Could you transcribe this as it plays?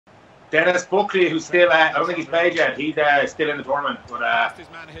Dennis Buckley, who's still, I don't think he's played yet. He's still in the tournament, but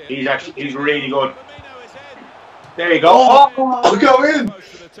he's really good. There you go. Oh, I'll go in.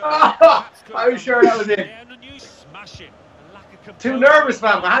 I was sure that was it. Too nervous,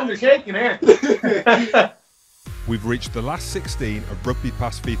 man. My hands are shaking here. We've reached the last 16 of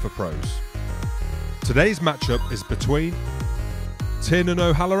RugbyPass FIFA Pros. Today's matchup is between Tiernan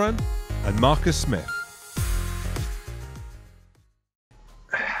O'Halloran and Marcus Smith.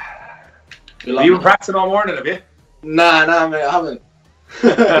 Have you been practicing all morning, have you? Nah, mate, I haven't.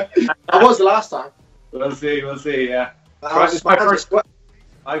 I was the last time. We'll see, yeah. This is my first.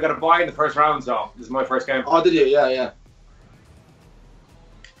 I got a bye in the first round, so this is my first game. Oh, did you? Yeah.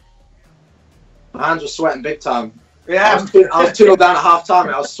 My hands were sweating big time. Yeah. I was 2-0 down at half time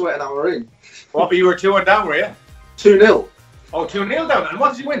and I was sweating out my ring. What, but you were 2-1 down, were you? 2-0. Oh, 2-0 down. And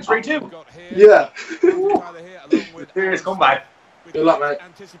what did you win? 3-2? Yeah. Serious comeback. Good luck, mate.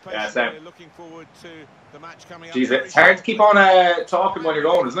 Yeah, same. Jeez, it's hard to keep on talking when you're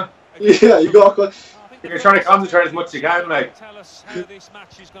going, isn't it? Yeah, you got to. You're trying to concentrate as much as you can, like. Tell us how this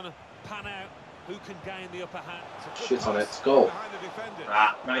match is going to pan out. Who can gain the upper hand? Shit on it. Let's go.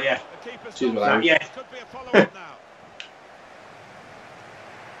 Ah, not yet. Excuse me, not yet. Could be a follow-up now.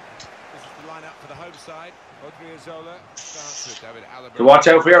 This is the lineup for the home side. Odriozola starts with David Alaba. So watch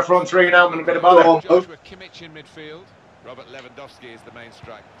out for your front three now, and a bit of bother. Joshua Kimmich in midfield. Robert Lewandowski is the main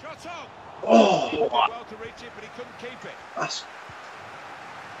strike. Shot on! Oh! Well to reach it, but he couldn't keep it. That's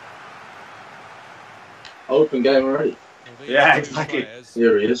open game already. Yeah, exactly.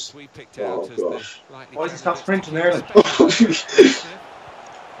 Here he is. Oh, gosh. Why does he stop sprinting early?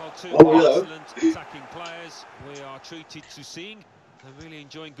 Oh, yeah. Attacking players we are treated to seeing. I'm really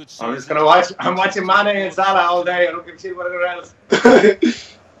enjoying good season. I'm just gonna watch. I'm watching Mane and Salah all day. I don't give a shit what anyone else.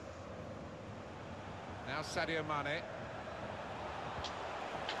 Now Sadio Mane.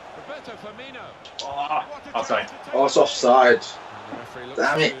 Roberto Firmino. Oh, offside. Oh, it's offside.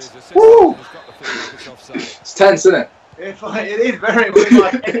 Damn it. Woo! It's tense, isn't it? It is very. We're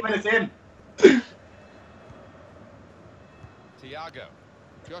like 8 minutes in. Thiago.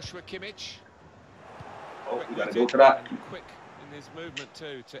 Joshua Kimmich. Oh, we gotta go for that. Quick in his movement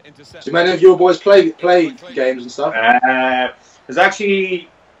too to intercept. Do many of your boys play games and stuff? There's actually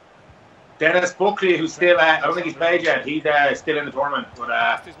Dennis Buckley, who's still, I don't think he's played yet. He's still in the tournament, but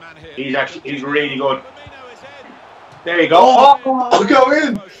he's really good. There you go. Oh, I'll go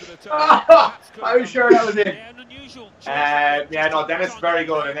in. I was sure that was it. Yeah, no, Dennis is very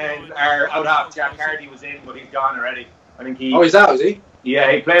good. And then our out half Jack Hardy was in, but he's gone already. I think he. Oh, he's out, is he?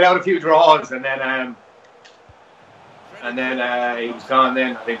 Yeah, he played out a few draws, and then he was gone.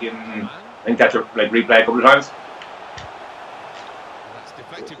 Then I think that's like replay a couple of times.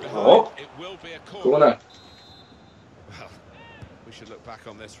 Oh, it will be a call. Go on now. Well, we should look back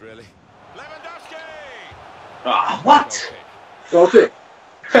on this really. Lewandowski. Ah, what? Goal kick.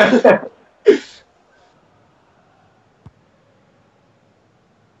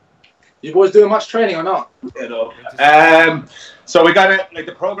 You boys doing much training or not? You know. So we got it. Like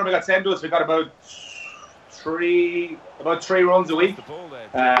the program we got sent to us, we got about three runs a week,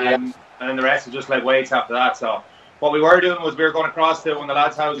 and then the rest is just like weights after that. So what we were doing was we were going across to one of the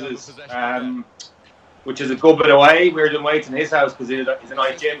lads' houses, which is a good bit away. We were doing weights in his house because he's a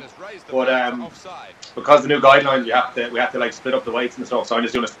nice gym. But because of the new guidelines, we have to like split up the weights and stuff. So I'm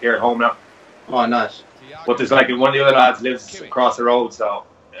just doing it here at home now. Oh, nice. But there's like one of the other lads lives across the road, so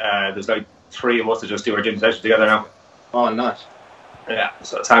there's like 3 of us that just do our gym session together now. Oh, nice. Yeah,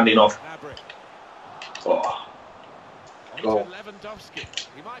 so it's handy enough. Oh. Go.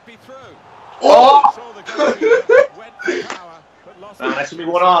 He might be through. Oh! That should be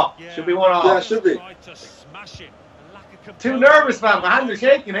 1-all. Should be 1-all. Yeah, it should be. Too nervous, man. My hands are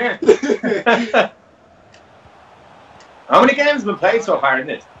shaking here. How many games have been played so far in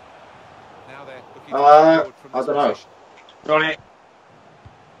this? I don't know. Tony.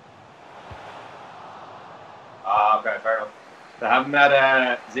 Okay, fair enough. They haven't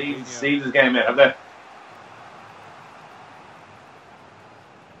had Zeeves' game yet, have they?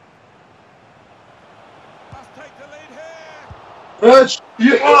 Yes!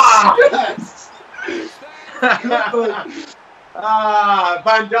 Yes!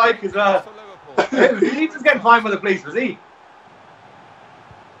 Van Dijk as well. He was getting fined by the police, was he?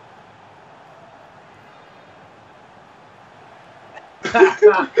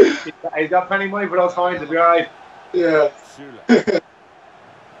 He's got plenty of money for those fines, it'll be alright. Yeah.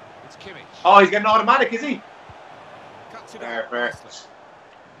 Oh, he's getting automatic, is he? Fair.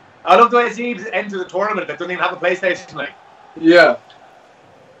 I love the way Zeeves enter the tournament that doesn't even have a PlayStation, like. Yeah.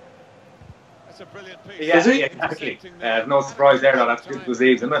 a brilliant piece. Yeah, yeah, exactly. No surprise there, though. That's good for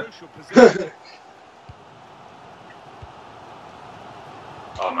Zeeves, isn't it?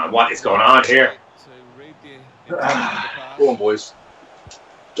 Oh man, what is going on here? Go on, boys.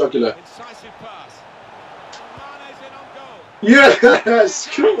 Jugular. Yes!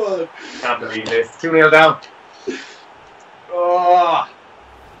 Come on! Can't believe this. 2-0 down. Oh!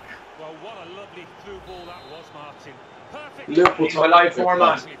 Well, what a lovely through ball that was, Martin. Perfect. Liverpool I need my live form,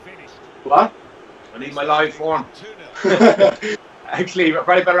 man. What? I need my live form. Actually, we're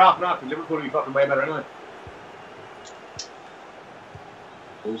probably better off not, because Liverpool will be fucking way better anyway.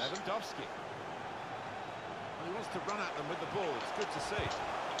 Lewandowski. Well, he wants to run at them with the ball. It's good to see.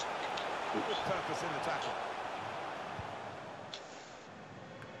 Good purpose in the tackle.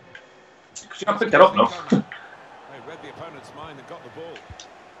 Could you not pick that up, no? They read the opponent's mind and got the ball.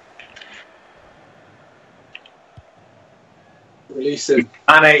 Release him.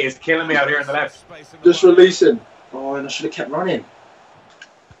 Mane is killing me out here on the left. Just release him. Oh, and I should have kept running.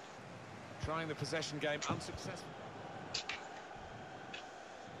 Trying the possession game unsuccessful.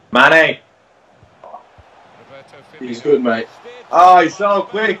 Mane. He's good, mate. Oh, he's so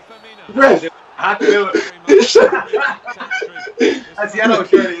quick. Ref. Had to do it. That's yellow,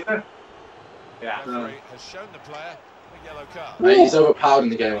 surely, isn't it? Yeah. Has shown the player a yellow card. Mate, he's overpowered in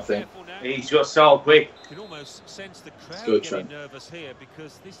the game, I think. He's just so quick. You can almost sense the crowd good, getting Trent. nervous here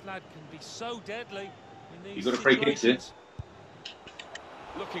because this lad can be so deadly in these You got a free kick, did?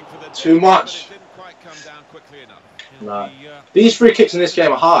 Looking for the Too much. but it didn't quite come down quickly enough. No. These free kicks in this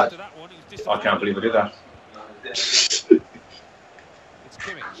game are hard. I can't believe I did that. It's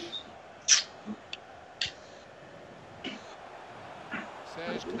Kimmich.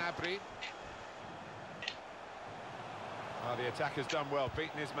 Serge Gnabry. Oh, the attacker's done well,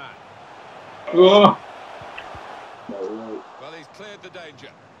 beaten his man. Oh. Well, he's cleared the danger.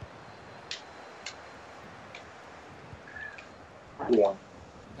 Go on.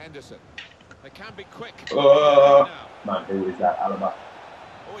 Henderson. They can be quick. Oh. Man, who is that? Alaba.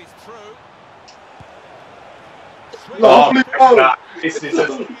 Oh, he's through. Lovely goal. This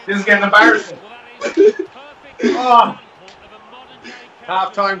is getting embarrassing. Oh.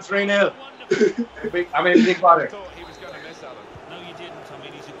 Half time 3-0. I mean, big body. Thought he was going to miss Alan. No, you didn't. I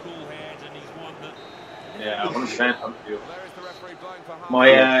mean, he's a cool head and he's one that. Yeah, 100%. There is the referee blowing for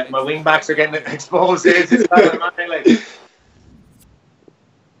half. My wing backs are getting exposed. It's bad, man, like.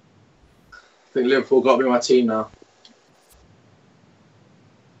 I think Liverpool got to be my team now.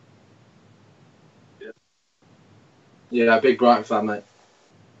 Yeah, big Brighton fan, mate.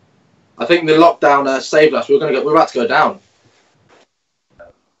 I think the lockdown saved us. We're about to go down.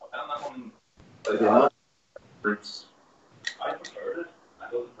 Yeah.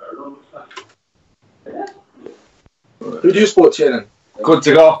 Who do you support, Tiernan? Good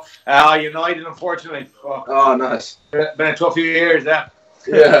to go. United, unfortunately. Oh, nice. Been a tough few years, yeah.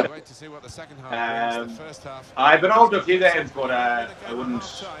 Yeah. Wait to see what the second half brings. The first half. I've been over to a few games, but I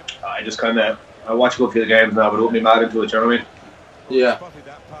wouldn't. I just kind of. I watch a good few games now, but I wouldn't be mad into it, you know what I mean? Yeah. Spotted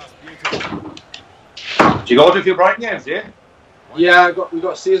that pass beautifully. Did you go to a few Brighton games, yeah? Yeah, we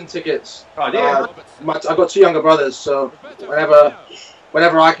got season tickets. Oh, yeah. I got two younger brothers, so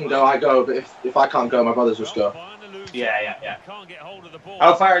whenever I can go, I go. But if I can't go, my brothers just go. Yeah.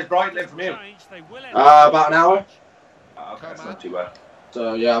 How far is Brighton in from you? About an hour. Oh, okay, that's not too bad.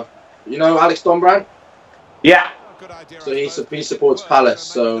 So yeah, you know Alex Donbrand? Yeah. So he supports Palace.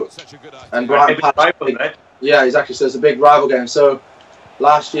 So and Brighton Palace. Yeah, exactly. So it's a big rival game. So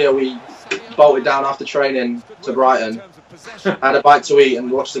last year we bolted down after training to Brighton, had a bite to eat,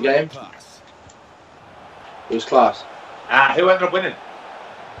 and watched the game. It was class. Who ended up winning?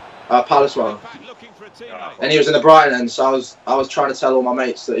 Palace won. And he was in the Brighton end, so I was trying to tell all my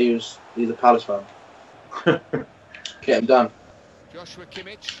mates that he's a Palace fan. Get him done. Joshua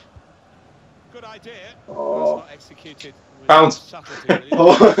Kimmich. Good idea. Oh. Not executed with Bounce. subtlety, really.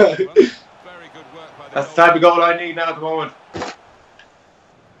 Oh. Very good work by the That's the type of goal I need now at the moment.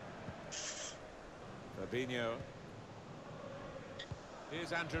 Fabinho.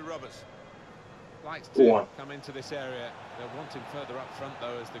 Here's Andrew Roberts. Likes Go to on. come into this area. They'll want him further up front,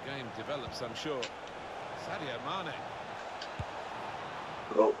 though, as the game develops, I'm sure. Sadio Mane.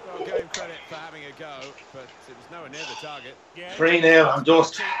 Oh. Well, give him credit for having a go, but it was nowhere near the target. 3-0, I'm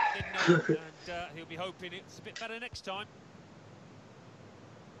just. And he'll be hoping it's a bit better next time.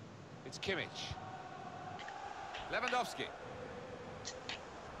 It's Kimmich. Lewandowski.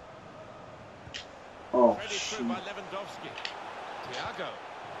 Oh. Threaded through by Lewandowski. Thiago.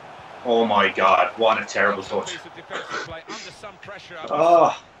 Oh my God! What a terrible touch. Piece of defensive play under some pressure.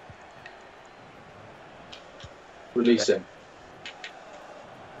 Oh. Release him.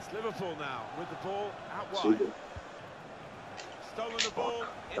 It's It's Liverpool now with the ball out wide. Stolen the ball.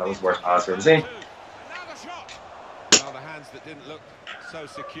 That was worth pass for him, see? Now the shot. Well, the hands that didn't look so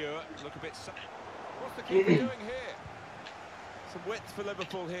secure look a bit. What's the keeper doing here? Some width for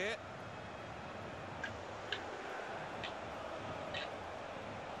Liverpool here.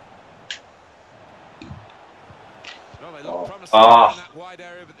 Well, they look promising in that wide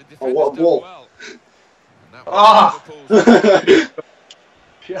area, but the defenders what a done ball. well. And that was Liverpool's.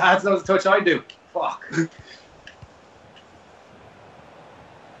 That's not the touch I do. Fuck.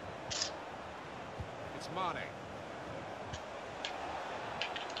 It's Mane.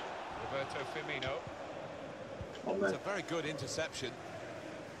 Roberto Firmino. It's a very good interception.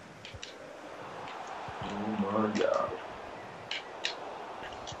 Oh my God.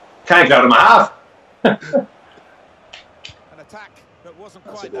 Can't get out of my half. An attack that wasn't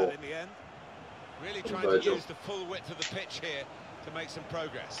quite that in the end. Really trying to use the full width of the pitch here to make some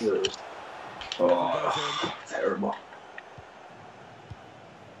progress. Oh, terrible.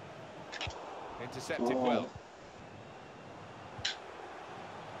 Intercepted well.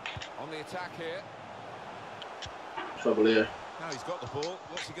 On the attack here. Trouble here. Now he's got the ball.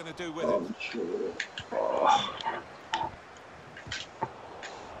 What's he going to do with it?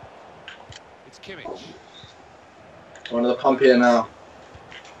 It's Kimmich. One of the pump here now.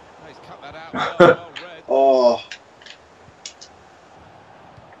 Oh, he's cut that out. Well read. Oh.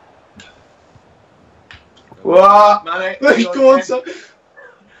 What, man? Go on, son.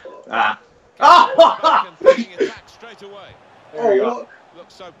 Attack straight away. There you go.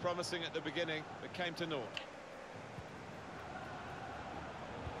 Looked so promising at the beginning, but came to naught.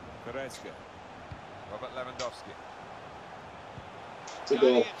 Goretzka. Robert Lewandowski. It's a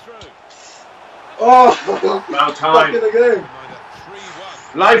goal. Through. Oh! About Back in time. the game.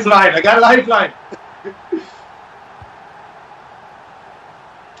 3-1. Lifeline. I got a lifeline.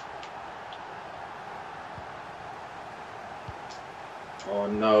 Oh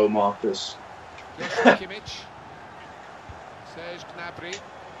no, Marcus. Joshua Kimmich. Serge Gnabry.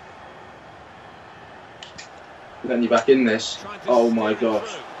 Letting you back in this. Oh my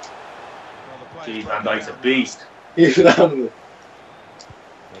gosh. Gee, Van Dijk's a beast. He's down.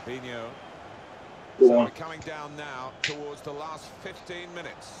 Fabinho. Go So on. we're coming down now towards the last 15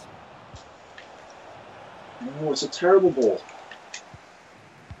 minutes. Oh, it's a terrible ball.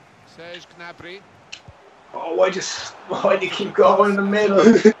 Serge Gnabry. Oh, why do you keep going in the middle?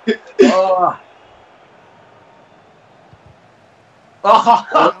 Oh.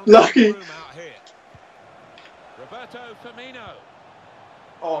 Oh. Lucky. Room out here. Roberto Firmino.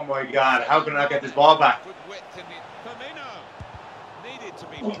 Oh my God, how can I get this ball back? Good width in the Firmino needed to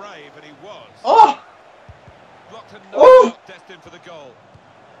be brave, and he was. Oh! Blocked a Oh! shot destined for the goal.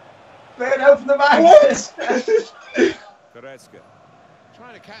 Play it out from the back. Goretzka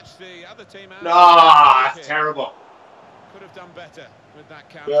trying to catch the other team out. No, that's terrible. Could have done better with that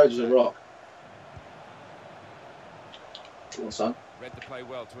counter. Verge of rock. Go on, son. Read the play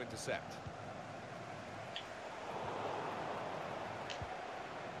well to intercept.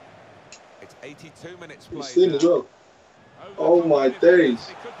 It's 82 minutes played. He's seen as well. Over Oh my the days.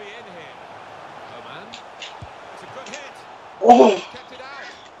 He could be in here. Oh man, it's a good hit. Oh! Kept it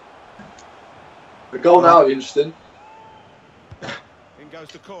out. The goal now is interesting. In goes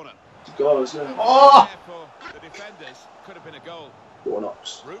the corner. Goal, isn't it? Oh! There for the defenders, could have been a goal. Go on,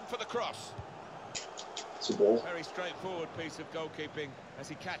 Ox. Room for the cross. It's a ball. Very straightforward piece of goalkeeping as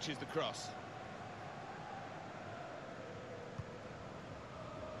he catches the cross.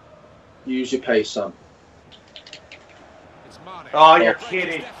 Use your pace, son. It's Mane. Oh, you're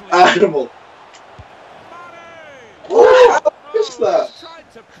kidding. Animal. Mane! Oh, how is that?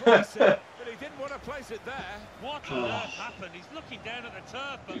 Tried to place it, but he didn't want to place it there. What on earth happened? He's looking down at the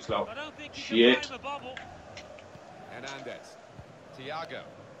turf, Too but slow. I don't think he Shit. can blame a bobble. Hernandez. Thiago.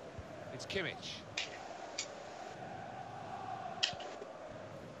 It's Kimmich.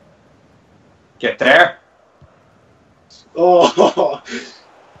 Get there. Oh!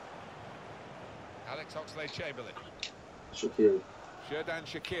 Alex Oxlade-Chamberlain. Shakiri. Xherdan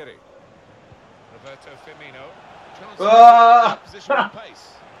Shaqiri. Roberto Firmino. Chance Ah! to position and pace.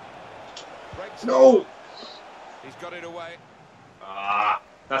 Breaks No! it. He's got it away. Ah,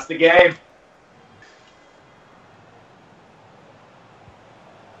 that's the game.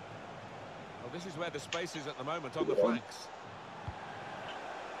 Well, this is where the space is at the moment on the flanks.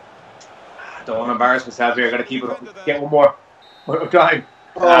 I don't want to embarrass myself here. I got to keep it up. Get one more time.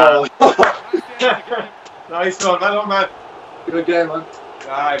 Oh! Nice one, well done, man. Good game, man. All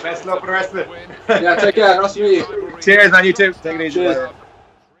right, best of luck for the rest of it. Yeah, take care. Nice to meet you. Cheers, man. You too. Take it easy. Cheers.